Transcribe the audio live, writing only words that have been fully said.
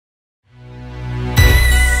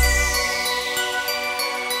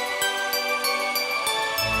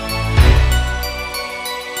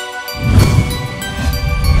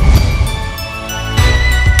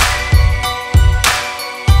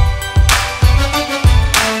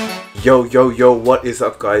Yo, what is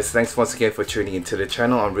up guys? Thanks once again for tuning into the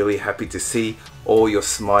channel. I'm really happy to see all your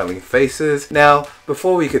smiling faces. Now,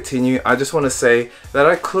 before we continue, I just want to say that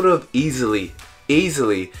I could have easily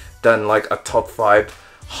done like a top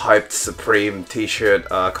 5 hyped Supreme t-shirt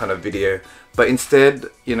kind of video. But instead,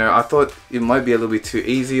 you know, I thought it might be a little bit too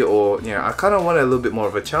easy, or, you know, I kind of wanted a little bit more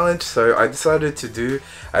of a challenge. So I decided to do,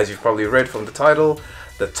 as you've probably read from the title,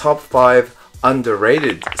 the top 5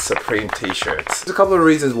 underrated Supreme t-shirts. There's a couple of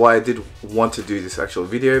reasons why I did want to do this actual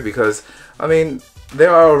video, because, I mean,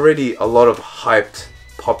 there are already a lot of hyped,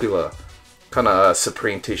 popular kind of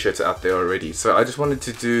Supreme t-shirts out there already. So I just wanted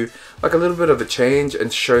to do like a little bit of a change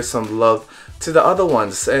and show some love to the other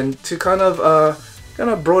ones, and to kind of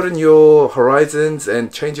broaden your horizons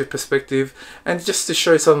and change your perspective, and just to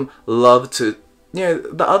show some love to, you know,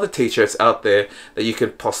 the other t-shirts out there that you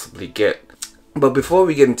could possibly get. But before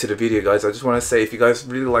we get into the video guys, I just want to say, if you guys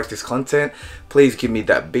really like this content, please give me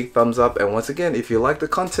that big thumbs up. And once again, if you like the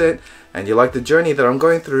content and you like the journey that I'm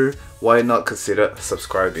going through, why not consider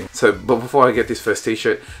subscribing? So, but before I get this first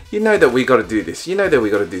t-shirt, you know that we got to do this. You know that we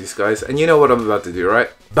got to do this guys, and you know what I'm about to do, right?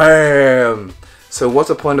 Bam! So what's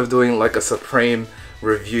the point of doing like a Supreme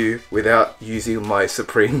review without using my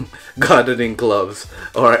Supreme gardening gloves?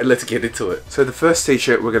 Alright, let's get into it. So the first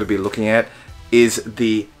t-shirt we're going to be looking at is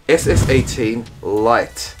the SS18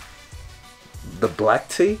 Light, the black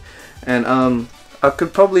tee. And I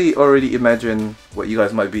could probably already imagine what you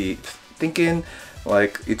guys might be thinking.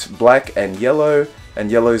 Like, it's black and yellow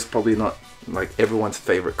is probably not like everyone's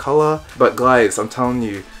favorite color. But guys, I'm telling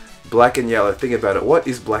you, black and yellow, think about it. What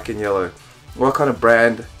is black and yellow? What kind of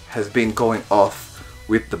brand has been going off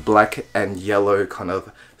with the black and yellow kind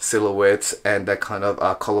of silhouettes and that kind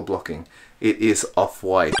of color blocking? It is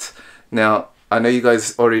Off-White. Now, I know you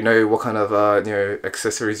guys already know what kind of you know,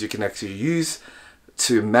 accessories you can actually use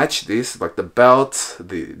to match this, like the belt,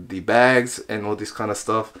 the bags, and all this kind of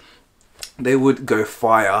stuff. They would go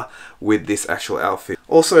fire with this actual outfit.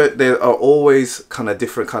 Also, there are always kind of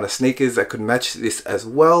different kind of sneakers that could match this as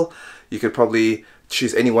well. You could probably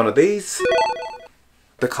choose any one of these.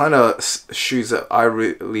 The kind of shoes that I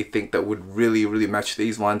really think that would really match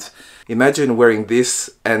these ones. Imagine wearing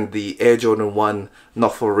this and the Air Jordan 1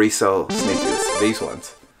 not for resale sneakers, these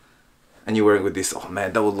ones, and you're wearing with this. Oh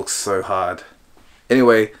man, that would look so hard.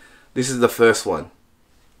 Anyway, this is the first one.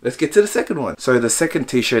 Let's get to the second one. So the second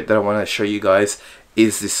t-shirt that I want to show you guys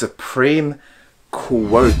is the Supreme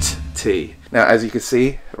Quote tee. Now, as you can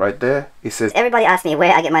see right there, it says, "Everybody asks me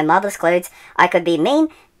where I get my marvelous clothes. I could be mean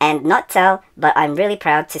and not tell, but I'm really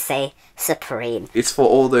proud to say Supreme." It's for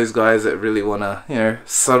all those guys that really want to, you know,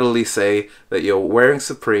 subtly say that you're wearing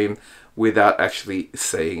Supreme without actually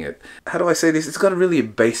saying it. How do I say this? It's got a really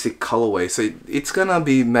basic colorway, so it's gonna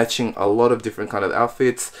be matching a lot of different kind of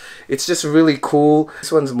outfits. It's just really cool.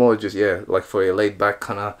 This one's more just, yeah, like for a laid back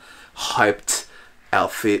kind of hyped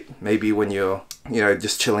outfit. Maybe when you're, you know,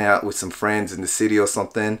 just chilling out with some friends in the city or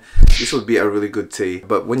something, this would be a really good tee.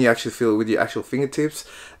 But when you actually feel it with your actual fingertips,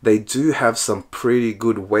 they do have some pretty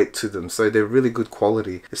good weight to them, so they're really good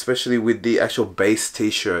quality, especially with the actual base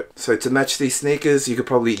t-shirt. So to match these sneakers, you could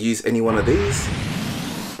probably use any one of these.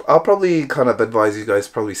 I'll probably kind of advise you guys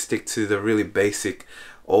probably stick to the really basic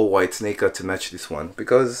all white sneaker to match this one,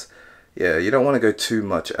 because yeah, you don't want to go too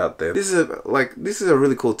much out there. This is a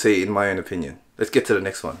really cool tee in my own opinion. Let's get to the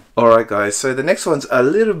next one. Alright guys, so the next one's a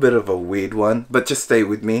little bit of a weird one, but just stay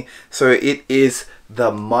with me. So it is the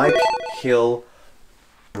Mike Hill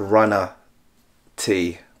Runner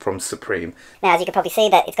tee from Supreme. Now, as you can probably see,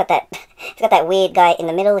 that it's got that weird guy in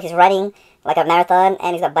the middle. He's running like a marathon,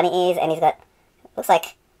 and he's got bunny ears, and he's got, looks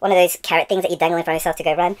like one of those carrot things that you dangle in front of yourself to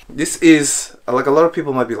go run. This is, like, a lot of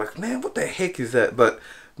people might be like, man, what the heck is that? But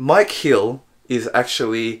Mike Hill is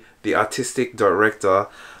actually the artistic director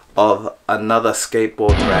of another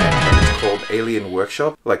skateboard brand, and it's called Alien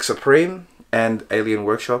Workshop. Like, Supreme and Alien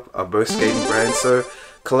Workshop are both skating brands, so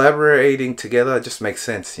collaborating together just makes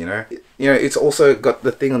sense, you know. It's also got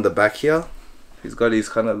the thing on the back here. He's got his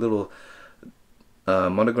kind of little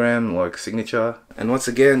monogram, like signature, and once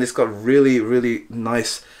again, it's got really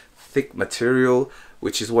nice thick material,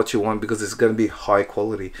 which is what you want, because it's going to be high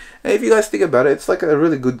quality. And if you guys think about it, it's like a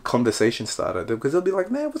really good conversation starter, because they'll be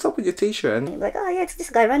like, man, what's up with your t-shirt? And like, oh yeah, it's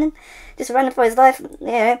this guy running, just running for his life, you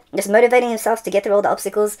know, just motivating himself to get through all the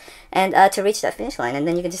obstacles and to reach that finish line, and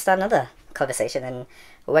then you can just start another conversation and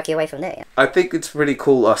work your way from there. I think it's pretty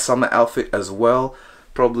cool summer outfit as well.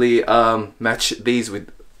 Probably match these with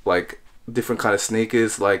like different kind of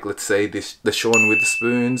sneakers, like let's say the Sean with the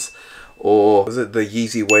spoons, or was it the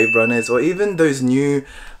Yeezy Wave Runners, or even those new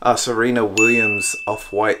Serena Williams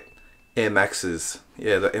Off-White Air Maxes.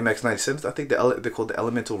 Yeah, the Air Max 97s. I think they're called the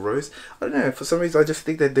Elemental Rose. I don't know, for some reason I just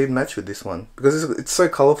think that they match with this one because it's so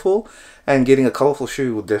colorful, and getting a colorful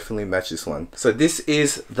shoe will definitely match this one. So this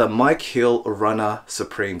is the Mike Hill Runner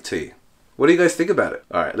Supreme tee. What do you guys think about it?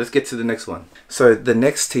 Alright, let's get to the next one. So the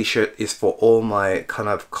next t-shirt is for all my kind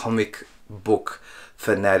of comic book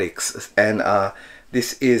fanatics, and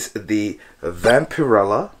this is the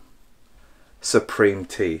Vampirella Supreme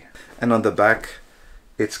tee, and on the back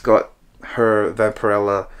it's got her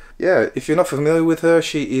Vampirella. Yeah, if you're not familiar with her,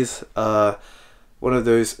 she is one of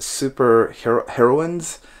those super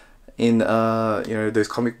heroines in you know, those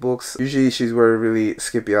comic books. Usually she's wearing really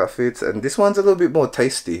skimpy outfits, and this one's a little bit more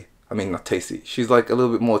tasty. I mean, not tasty, she's like a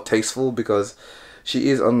little bit more tasteful because she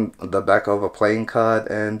is on the back of a playing card,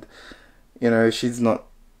 and you know, she's not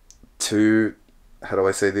too, how do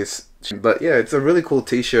I say this, but yeah, it's a really cool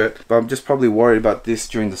t-shirt. But I'm just probably worried about this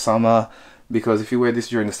during the summer, because if you wear this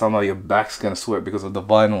during the summer, your back's gonna sweat because of the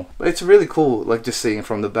vinyl. But it's really cool, like just seeing it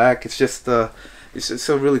from the back. It's just it's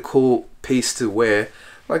a really cool piece to wear,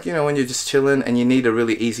 like, you know, when you're just chilling and you need a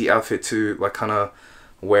really easy outfit to like kind of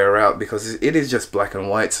wear out, because it is just black and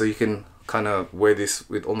white, so you can kind of wear this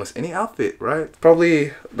with almost any outfit, right?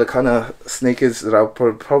 Probably the kind of sneakers that I'll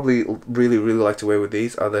probably really like to wear with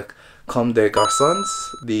these are the Comme des Garçons,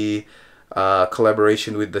 the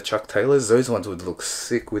collaboration with the Chuck Taylors. Those ones would look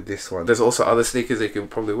sick with this one. There's also other sneakers that you can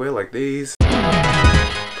probably wear, like these.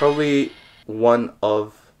 Probably one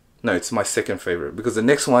of, no, it's my second favorite, because the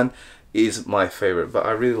next one is my favorite, but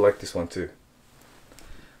I really like this one too.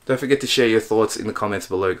 Don't forget to share your thoughts in the comments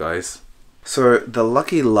below, guys. So the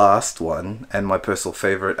lucky last one, and my personal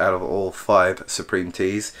favorite out of all 5 Supreme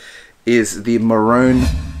tees, is the Maroon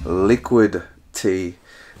Liquid tee.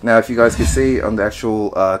 Now, if you guys can see on the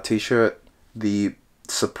actual t-shirt, the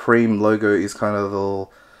Supreme logo is kind of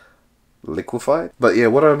all liquefied. But yeah,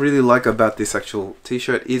 what I really like about this actual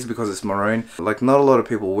t-shirt is because it's maroon. Like, not a lot of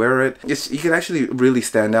people wear it. You can actually really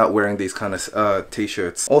stand out wearing these kind of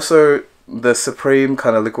t-shirts. Also, the Supreme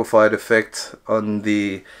kind of liquefied effect on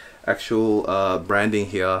the actual branding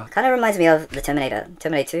here kind of reminds me of the Terminator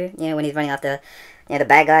 2, you know, when he's running after, you know, the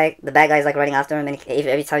bad guy's like running after him, and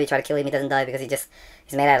every time you try to kill him, he doesn't die because he's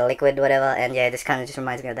made out of liquid, whatever. And yeah, this kind of just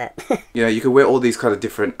reminds me of that. You know, you can wear all these kind of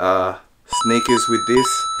different sneakers with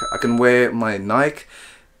this. I can wear my Nike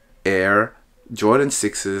Air Jordan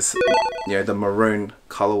 6s, you know, the maroon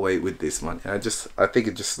colorway with this one. And I think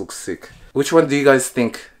it just looks sick. Which one do you guys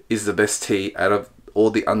think is the best tee out of all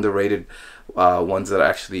the underrated ones that I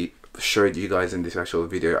actually showed you guys in this actual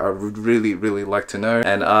video? I would really like to know.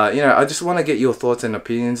 And you know, I just want to get your thoughts and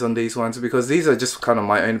opinions on these ones, because these are just kind of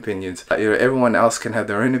my own opinions. You know, everyone else can have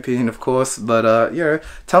their own opinion, of course, but you know,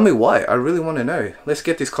 tell me why. I really want to know. Let's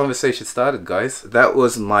get this conversation started, guys. That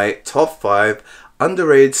was my top 5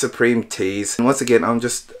 underrated Supreme tees. And once again, I'm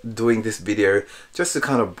just doing this video just to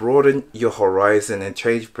kind of broaden your horizon and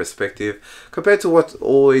change perspective compared to what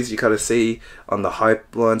always you kind of see on the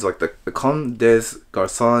hype ones, like the Comme des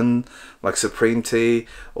Garçons, like Supreme tee,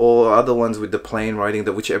 or other ones with the plain writing,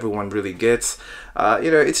 that which everyone really gets.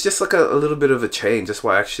 You know, it's just like a little bit of a change. That's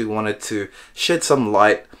why I actually wanted to shed some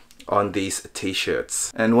light on these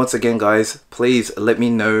t-shirts. And once again, guys, please let me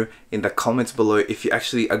know in the comments below if you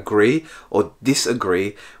actually agree or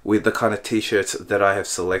disagree with the kind of t-shirts that I have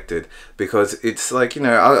selected, because it's like, you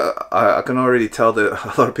know, I can already tell that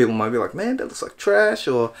a lot of people might be like, man, that looks like trash,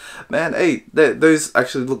 or man, hey, those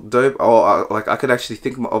actually look dope, or like I could actually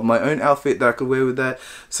think of my own outfit that I could wear with that.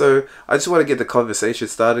 So I just want to get the conversation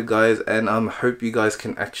started, guys, and hope you guys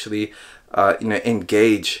can actually you know,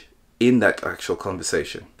 engage in that actual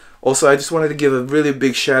conversation. Also, I just wanted to give a really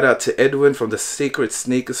big shout out to Edwin from the Secret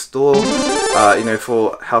Sneaker Store, you know,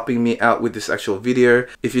 for helping me out with this actual video.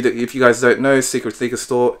 If you guys don't know, Secret Sneaker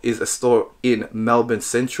Store is a store in Melbourne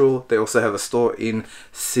Central. They also have a store in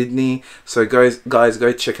Sydney. So guys,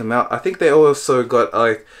 go check them out. I think they also got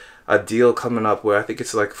like a deal coming up where I think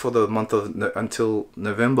it's like for the month of until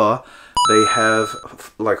November, they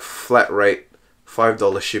have like flat rate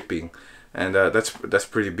 $5 shipping. And that's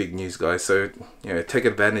pretty big news, guys. So, you know, take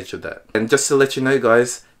advantage of that. And just to let you know,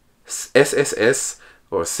 guys, SSS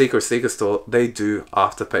or Secret Sneaker Store, they do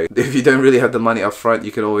Afterpay. If you don't really have the money up front,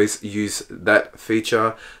 you can always use that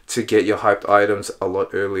feature to get your hyped items a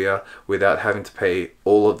lot earlier without having to pay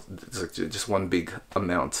all of just one big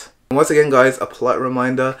amount. And once again, guys, a polite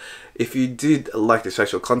reminder, if you did like this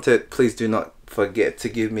actual content, please do not forget to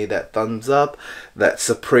give me that thumbs up, that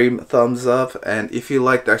supreme thumbs up. And if you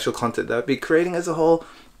like the actual content that I'll be creating as a whole,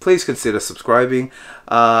 please consider subscribing.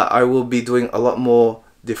 I will be doing a lot more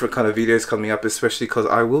different kind of videos coming up, especially because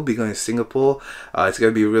I will be going to Singapore. It's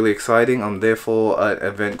going to be really exciting. I'm there for an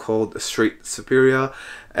event called Street Superior,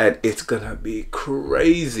 and it's gonna be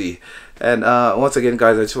crazy. And once again,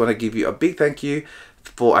 guys, I just want to give you a big thank you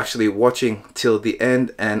for actually watching till the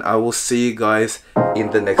end, and I will see you guys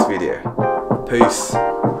in the next video.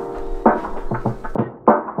 Peace.